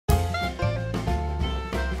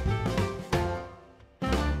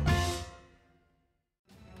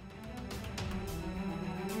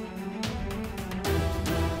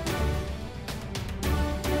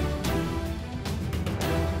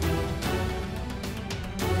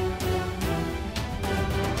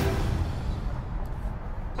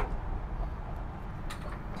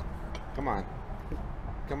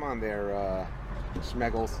Come on there,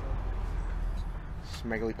 Schmeggles.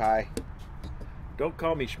 Schmeggly Pie. Don't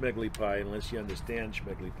call me Schmeggly Pie unless you understand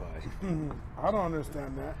Schmeggly Pie. I don't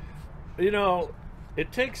understand that. You know,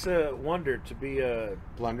 it takes a wonder to be a...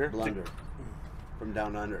 Blunder? Blunder. From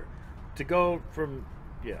down under. To go from...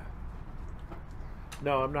 Yeah.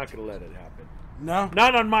 No, I'm not going to let it happen. No?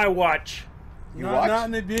 Not on my watch. You watch? Not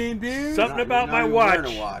in the bean. Something Not- about not my even watch.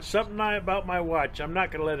 wearing a watch. Something about my watch. I'm not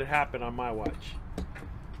going to let it happen on my watch.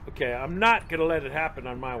 Okay, I'm not going to let it happen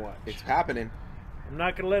on my watch. It's happening. I'm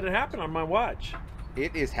not going to let it happen on my watch.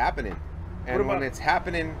 It is happening. And What when about- it's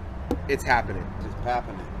happening, it's happening. It's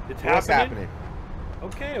happening. It's What's happening?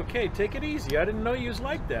 happening? Okay, take it easy. I didn't know you was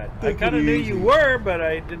like that. I Take it kind of knew easy. you were, but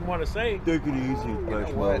I didn't want to say. Take it easy, know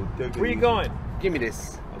what? Where you going? Give me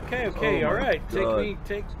this. Okay, Oh all my right. God.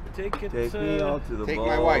 Take it. Take me out to the Take ball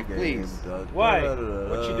my wife, game. please. Why?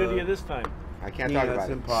 What'd she do to you this time? I can't talk about Peanuts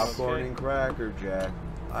it. and popcorn Okay. and Cracker Jack.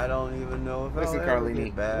 I don't even know if Listen, I'll ever Carlini.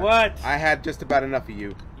 get back. What? I had just about enough of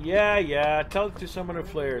you. Yeah. Tell it to someone who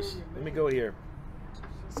flares. Let me go here.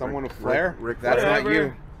 Someone with flair? Rick That's Flair. not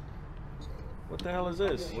you. What the hell is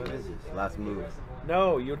this? What is this? Last move.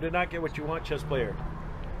 No, you did not get what you want, chess player.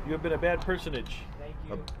 You have been a bad personage.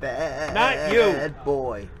 A bad Not you.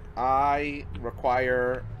 boy. I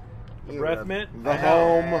require You're a Breath mint? the bad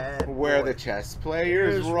home where boy. the chess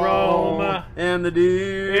players Here's roam. Rome. And the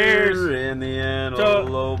deer Here's and the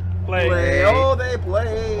antelope play. Oh, they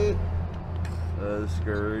play. A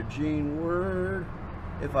scourging word,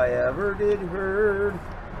 if I ever did heard.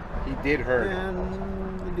 He did hurt.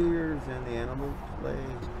 And the deers and the animals play.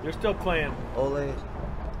 You're still playing. Ole.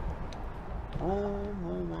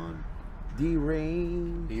 Home on.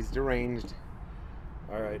 Deranged. He's deranged.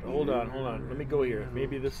 All right, hold on. Let me go here.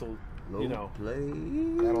 Maybe this will, you know. Play.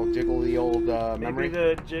 That'll jiggle the old memory. Maybe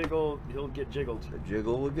the jiggle, he'll get jiggled. The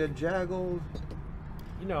jiggle will get jaggled.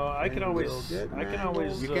 You know, I can And always, we'll get I can mangled.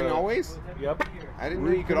 always. You can always? Yep. I didn't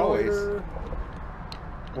know you could always. Recorder.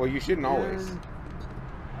 Well, you shouldn't always. And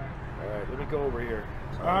All right, let me go over here.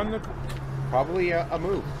 On the Probably a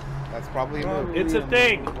move. That's probably a move. It's a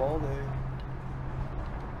thing. all day.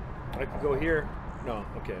 I can go here. No,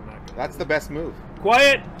 okay, I'm not gonna. That's the best move.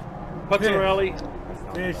 Quiet, Puzzarelli.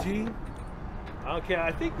 fishy. Okay,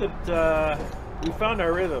 I think that we found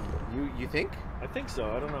our rhythm. You think? I think so.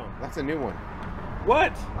 I don't know. That's a new one.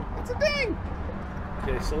 What? That's a thing.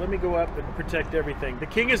 Okay, so let me go up and protect everything. The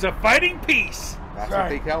king is a fighting piece. That's Right. what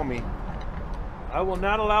they tell me. I will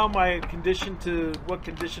not allow my condition to what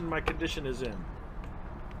condition my condition is in.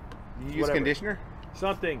 You use Whatever. conditioner?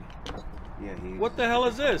 Something. Yeah, he. What the hell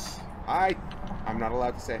is this? I'm not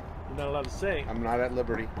allowed to say. You're not allowed to say. I'm not at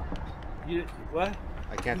liberty. You what?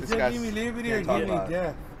 I can't He said discuss. give me liberty or Can't talk give me about it.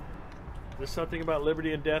 death. There's something about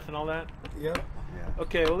liberty and death and all that. Yep. Yeah.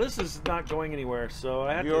 Okay, well this is not going anywhere, so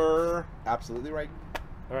I have to. You're absolutely right.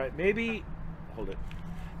 All right, maybe hold it.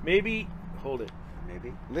 Maybe hold it.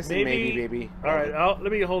 Maybe. Listen, maybe, baby. All right,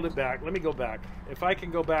 let me hold it back. Let me go back. If I can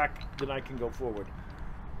go back, then I can go forward.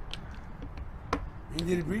 He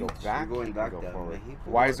did a breach. Go back. You're going you back go that forward. way. He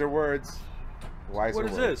forward. Wiser words. Wiser What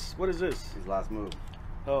is words. this? What is this? His last move.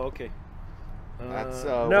 Oh, okay. That's,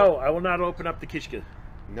 no, I will not open up the kishka.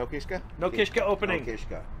 No Kishka? No kishka opening. No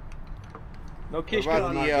Kishka. No What kishka.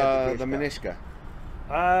 about not get the the Minishka?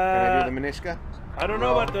 Can I Uh, do the Minishka? I don't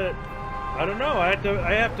know about the. I don't know.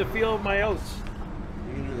 I have to feel my oaths.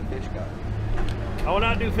 You can do the Kishka. I will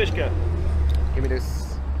not do fishka. Give me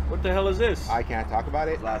this. What the hell is this? I can't talk about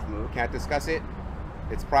it. His last move. Can't discuss it.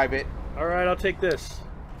 It's private. All right, I'll take this.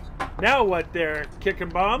 Now what? There, kick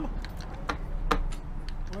and bomb.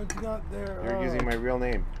 What you got there? You're using my real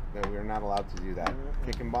name. That we're not allowed to do that.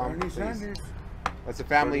 Kick and bomb, Bernie please. Sanders. That's a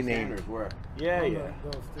family Bernie name. Sanders, where? Yeah, Oh, yeah.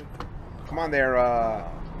 no, stick. Come on there, I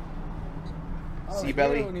was Sea here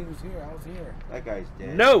belly. when he was here. I was here. That guy's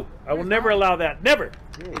dead. No, I will never allow that. Never.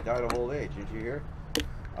 Yeah, he died of old age. Didn't you hear?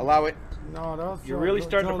 Allow it. No, that was You're Joe- really Joe-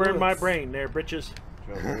 starting Joe to burn my Lewis. brain there, britches.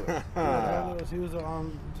 Joe Lewis. Yeah, Joe Lewis. He was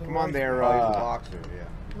Come on there, Oh, he's a boxer, yeah.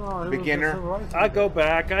 no, he beginner. Was a civil rights I go leader.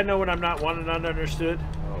 back. I know when I'm not wanted and understood.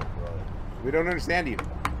 Oh, brother. We don't understand you.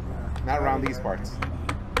 Yeah. Not around these parts.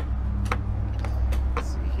 Let's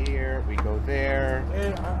see here. We go there. Hey,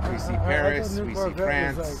 We see I Paris. thought New We see Corvette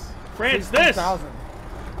France. was France, 60,000.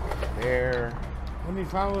 There. When he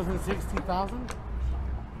found was in 60,000,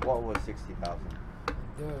 What was 60,000?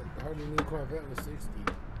 the hardly new Corvette was 60.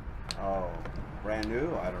 Oh, brand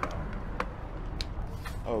new? I don't know.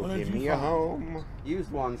 Oh, What did give you me a find? home.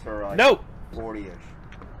 Used ones are like No. 40-ish.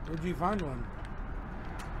 Where'd you find one?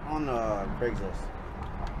 On Craigslist.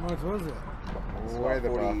 How much was it? It's Where about the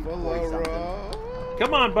 40 buffalo something. roll.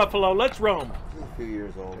 Come on, Buffalo. Let's roam. few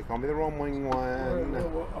years old. They call me the roaming one.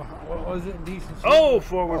 What was it? Decent shape? Oh,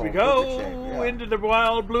 forward we Oh, go. perfect shape, yeah. Into the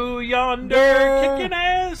wild blue yonder. Yeah. Kicking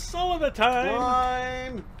ass all of the time.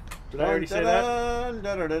 Climb. Did I already say that?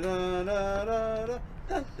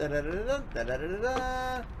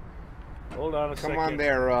 Hold on a second. Come on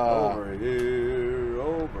there. Over here,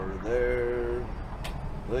 over there.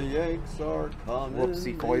 The Yanks are coming.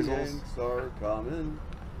 Whoopsie the foizles. Yanks are coming.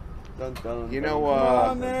 Dun, dun, You dun, know, dun, Come uh,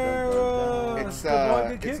 on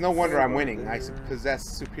there. It's no wonder I'm winning. I possess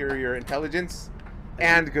superior intelligence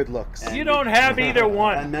and good looks. You don't have either And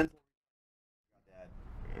one. mental.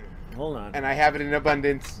 Hold on. And I have it in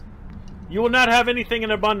abundance. You will not have anything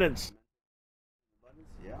in abundance.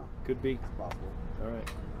 Yeah, Could be. it's possible. All right.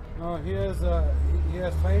 No, he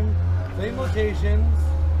has flame mutations.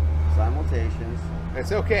 Simultations.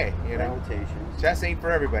 It's okay, you know. Simultations. Chess ain't for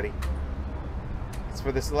everybody. It's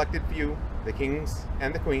for the selected few, the kings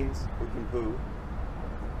and the queens. Who can poo?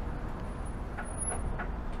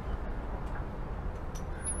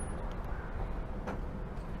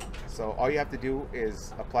 So all you have to do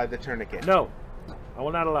is apply the tourniquet. No, I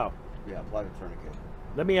will not allow. Yeah, apply the tourniquet.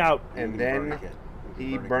 Let me out. And You then burniquet. You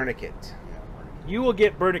he burniquet. burniquet. Yeah, burniquet. You will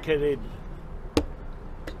get burnicated.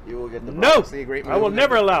 You will get the No, See, a great I will move.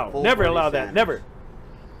 never allow. Full Never Bernie allow that. Sanders. Never. Give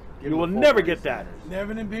You him will a full never Bernie get that. Sanders.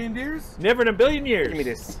 Never in being deers. Never in a billion years. Give me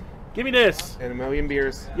this. Give me this. And a million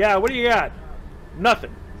beers. Yeah, what do you got?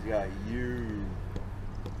 Nothing. He's got you.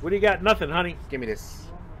 What do you got? Nothing, honey. Give me this.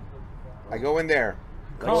 I go in there.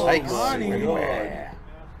 Call Like him honey. swimwear.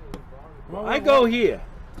 I go here.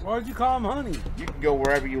 Why would you call him honey? You can go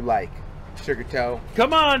wherever you like. Sugar toe.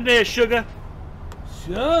 Come on there, sugar.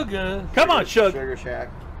 Sugar. Come on, sugar. Sugar Shack.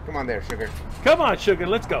 Come on there, sugar. Come on, sugar.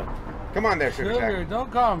 Let's go. Come on there, sugar. Sugar. Shack.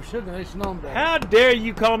 Don't call him sugar. They should know him better. How dare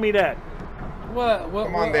you call me that? What?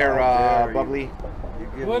 Come on there, dare you. bubbly. You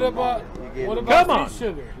give What him about? all- you give What him about Come on. sweet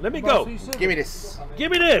sugar? Let me What about go. sweet sugar? Give me this.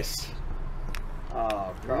 Give me this. Oh,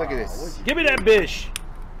 Look at Carl, this. what'd Give me that bish.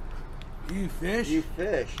 You fish. You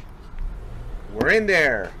fish We're in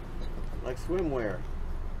there. like swimwear.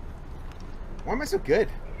 Why am I so good?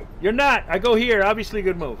 You're not. I go here. Obviously,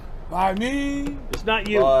 good move. By me. It's not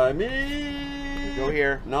you. By me. Go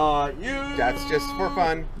here. Not you. That's just for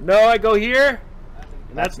fun. No, I go here.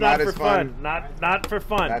 And that's not not for as fun. fun. Not for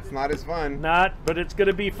fun. That's not as fun. Not, but it's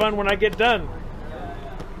gonna be fun when I get done.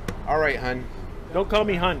 All right, hun. Don't call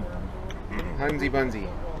me hun. Hunsy bunsy.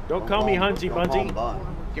 Don't call me Hunsy Don't call him Bunsy.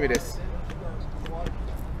 Bun. Give me this.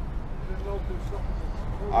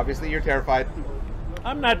 Obviously, you're terrified.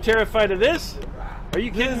 I'm not terrified of this. Are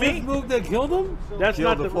you kidding Is this me? move that killed him? That's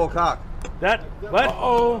Killed not the full cock. that. What?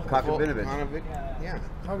 Oh. Cock Full of Vinovich. Ivanovic. Yeah.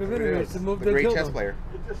 How It good is. it's the move The that great killed chess him. player.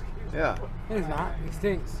 Yeah. He's not. He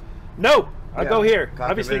stinks. No, I Yeah. go here. Cock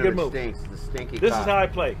Obviously, of good Vinovich move. Stinks. The stinky This cock. is how I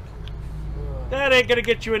play. That ain't gonna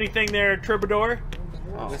get you anything there, Troubadour.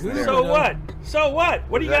 Oh, Listen there. So what? So what?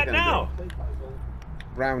 What do you What's got that now? gonna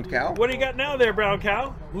Round cow. What do you got now there, brown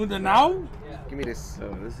cow? Who the now? Give me this. So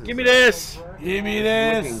this is Give me this. Give me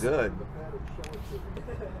looking this. good.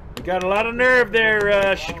 You got a lot of nerve there,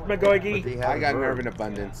 But Shmagoigi. they I have got verb. nerve in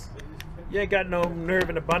abundance. You ain't got no nerve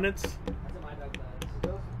in abundance.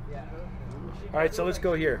 All right, so let's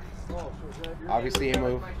go here. Obviously, a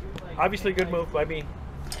move. Obviously, good move by me.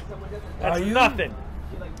 That's Are you? nothing.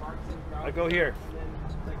 I go here.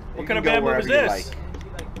 What You kind of can bad go move is wherever you this? like.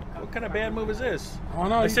 What kind of bad move is this? Oh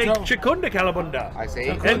no. I you say tell- Chikunda Kalabunda. I say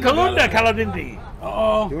And Kalunda Kaladindi.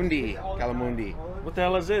 Uh-oh. Dundi, Kalamundi. What the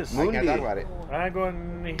hell is this? I can't Mundi. talk about it. I'm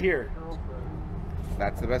going here.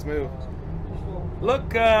 That's the best move. Look,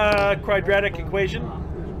 quadratic equation.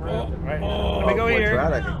 Right. Let me go here.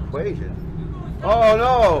 Quadratic equation. Oh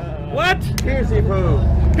no! What? Piercy poo.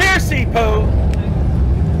 Piercy poo.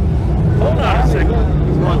 Hold on a second.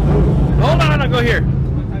 He's going poo. Hold on, I'll go here.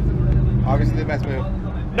 Obviously, the best move.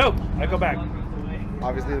 No, I go back.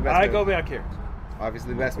 Obviously, the best I move. go back here.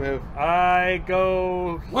 Obviously, the best move. I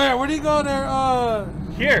go Where do you go there?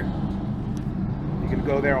 here. You can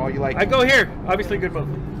go there all you like. I go here. Obviously, good move.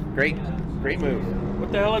 Great. Great move.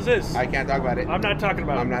 What the hell is this? I can't talk about it. I'm not talking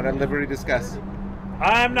about I'm it. not at liberty to discuss.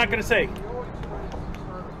 I'm not gonna say.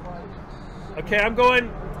 Okay, I'm going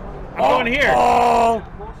here. Oh.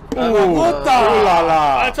 What the? Ooh la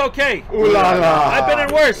la. That's okay. Ooh la la. I've been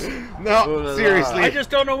in worse. No, Ooh la la. seriously. I just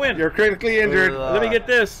don't know when. You're critically injured. Ooh la la. Let me get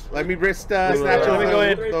this. Let me wrist snatch Let me go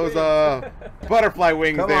in. those butterfly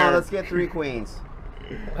wings Come there. on, let's get 3 queens.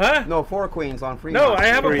 Huh? No, 4 queens on free. No, I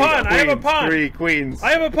have a Three pawn. I have a queens, pawn. 3 queens.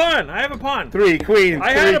 I have a pawn. I have a pawn. 3 queens.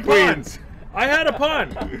 I 3 had a pawn. queens. I had a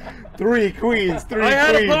pawn. 3 queens. 3 I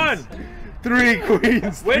had a queens. pawn. 3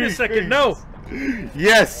 queens. Wait 3 a second. queens. No.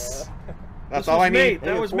 Yes. That's all I need.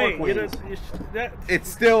 That was me. It's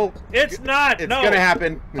still. It's not. It's no. gonna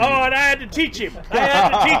happen. Oh, and I had to teach him. Oh,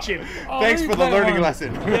 Thanks let for me the play learning one.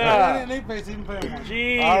 lesson. Yeah. Let me play one.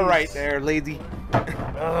 Jeez. All right, there, lazy. There you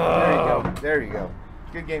go. There you go.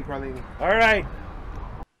 Good game, Carlini. All right.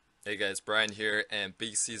 Hey guys, Brian here, and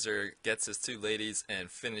Big Cesar gets his 2 ladies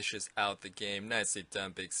and finishes out the game. Nicely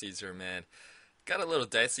done, Big Cesar, man. Got a little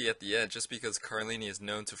dicey at the end just because Carlini is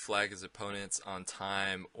known to flag his opponents on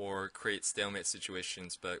time or create stalemate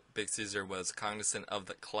situations, but Big Cesar was cognizant of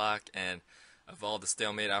the clock and of all the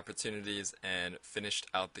stalemate opportunities and finished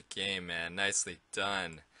out the game, man. Nicely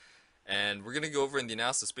done. And we're going to go over in the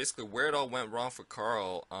analysis basically where it all went wrong for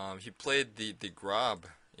Carl. He played the Grob,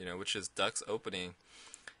 which is Duck's opening.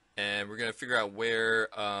 And we're going to figure out where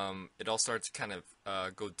it all started to kind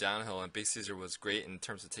of go downhill, and Big Cesar was great in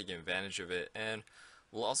terms of taking advantage of it. And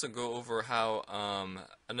we'll also go over how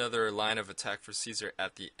another line of attack for Cesar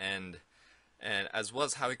at the end, and as well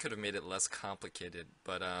as how he could have made it less complicated.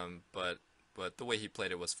 But the way he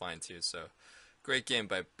played it was fine too. So great game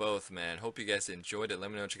by both, man. Hope you guys enjoyed it.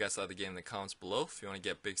 Let me know what you guys thought of the game in the comments below. If you want to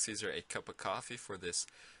get Big Cesar a cup of coffee for this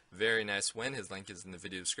very nice win, his link is in the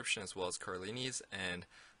video description as well as Carlini's, and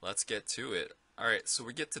let's get to it. Alright, so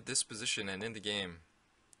we get to this position, and in the game,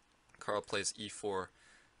 Carl plays e4,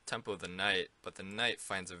 tempo the knight, but the knight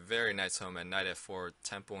finds a very nice home at knight f4,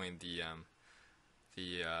 tempoing the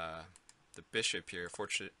bishop here,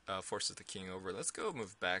 forces the king over. Let's go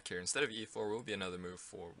move back here. Instead of e4, will be another move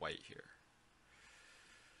for white here,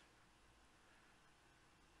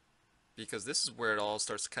 because this is where it all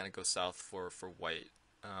starts to kind of go south for white.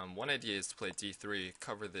 One idea is to play d3,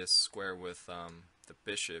 cover this square with the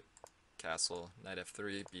bishop, castle, knight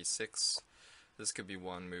f3, b6. This could be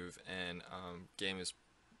one move, and game is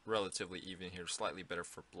relatively even here, slightly better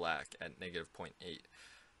for black at -0.8.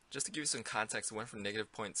 Just to give you some context, it went from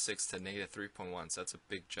 -0.6 to -3.1, so that's a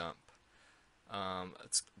big jump.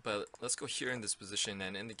 But let's go here in this position,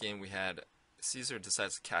 and in the game we had Cesar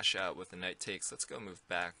decides to cash out with the knight takes. Let's go move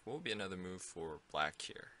back. What will be another move for black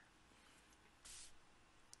here?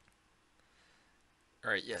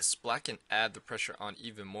 Alright, yes, black can add the pressure on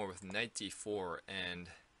even more with knight d4, and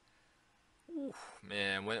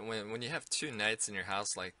man, when you have 2 knights in your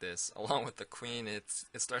house like this, along with the queen, it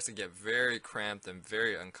starts to get very cramped and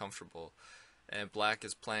very uncomfortable. And black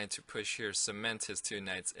is planning to push here, cement his 2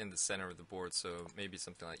 knights in the center of the board, so maybe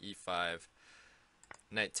something like e5,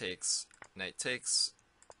 knight takes,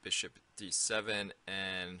 bishop d7,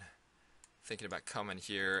 and thinking about coming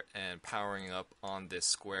here and powering up on this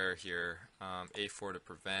square here, a4 to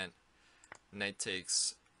prevent, knight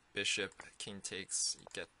takes, bishop, king takes,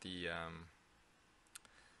 get the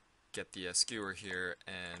skewer here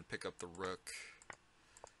and pick up the rook,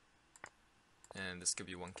 and this could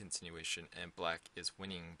be one continuation, and black is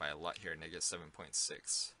winning by a lot here,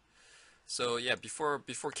 -7.6. So yeah, before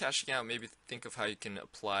cashing out, maybe think of how you can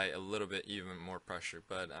apply a little bit even more pressure,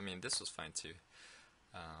 but I mean this was fine too.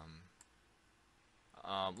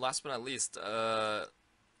 Last but not least,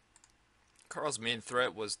 Carl's main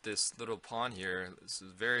threat was this little pawn here. This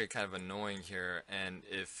is very kind of annoying here, and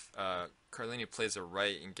if Carlini plays it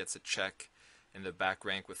right and gets a check in the back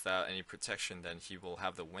rank without any protection, then he will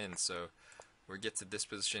have the win. So we get to this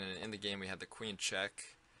position, and in the game we had the queen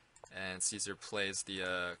check, and Cesar plays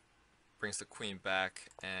brings the queen back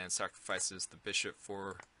and sacrifices the bishop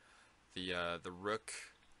for the rook.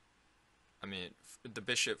 I mean, the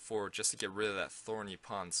bishop for just to get rid of that thorny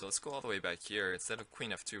pawn. So let's go all the way back here. Instead of queen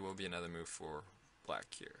f2, will be another move for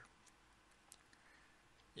black here.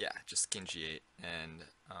 Yeah, just king g8, and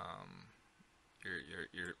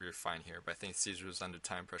you're fine here. But I think Cesar was under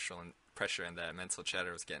time pressure, and that mental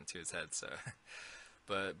chatter was getting to his head. So,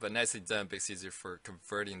 but nicely done, Big Cesar, for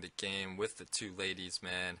converting the game with the 2 ladies,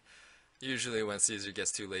 man. Usually when Cesar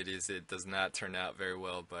gets 2 ladies, it does not turn out very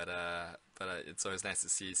well, but it's always nice to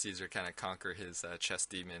see Cesar kind of conquer his chess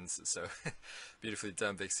demons. So beautifully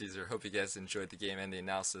done, Big Cesar. Hope you guys enjoyed the game and the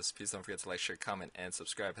analysis. Please don't forget to like, share, comment, and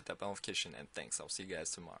subscribe. Hit that bell notification, and thanks. I'll see you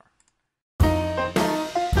guys tomorrow.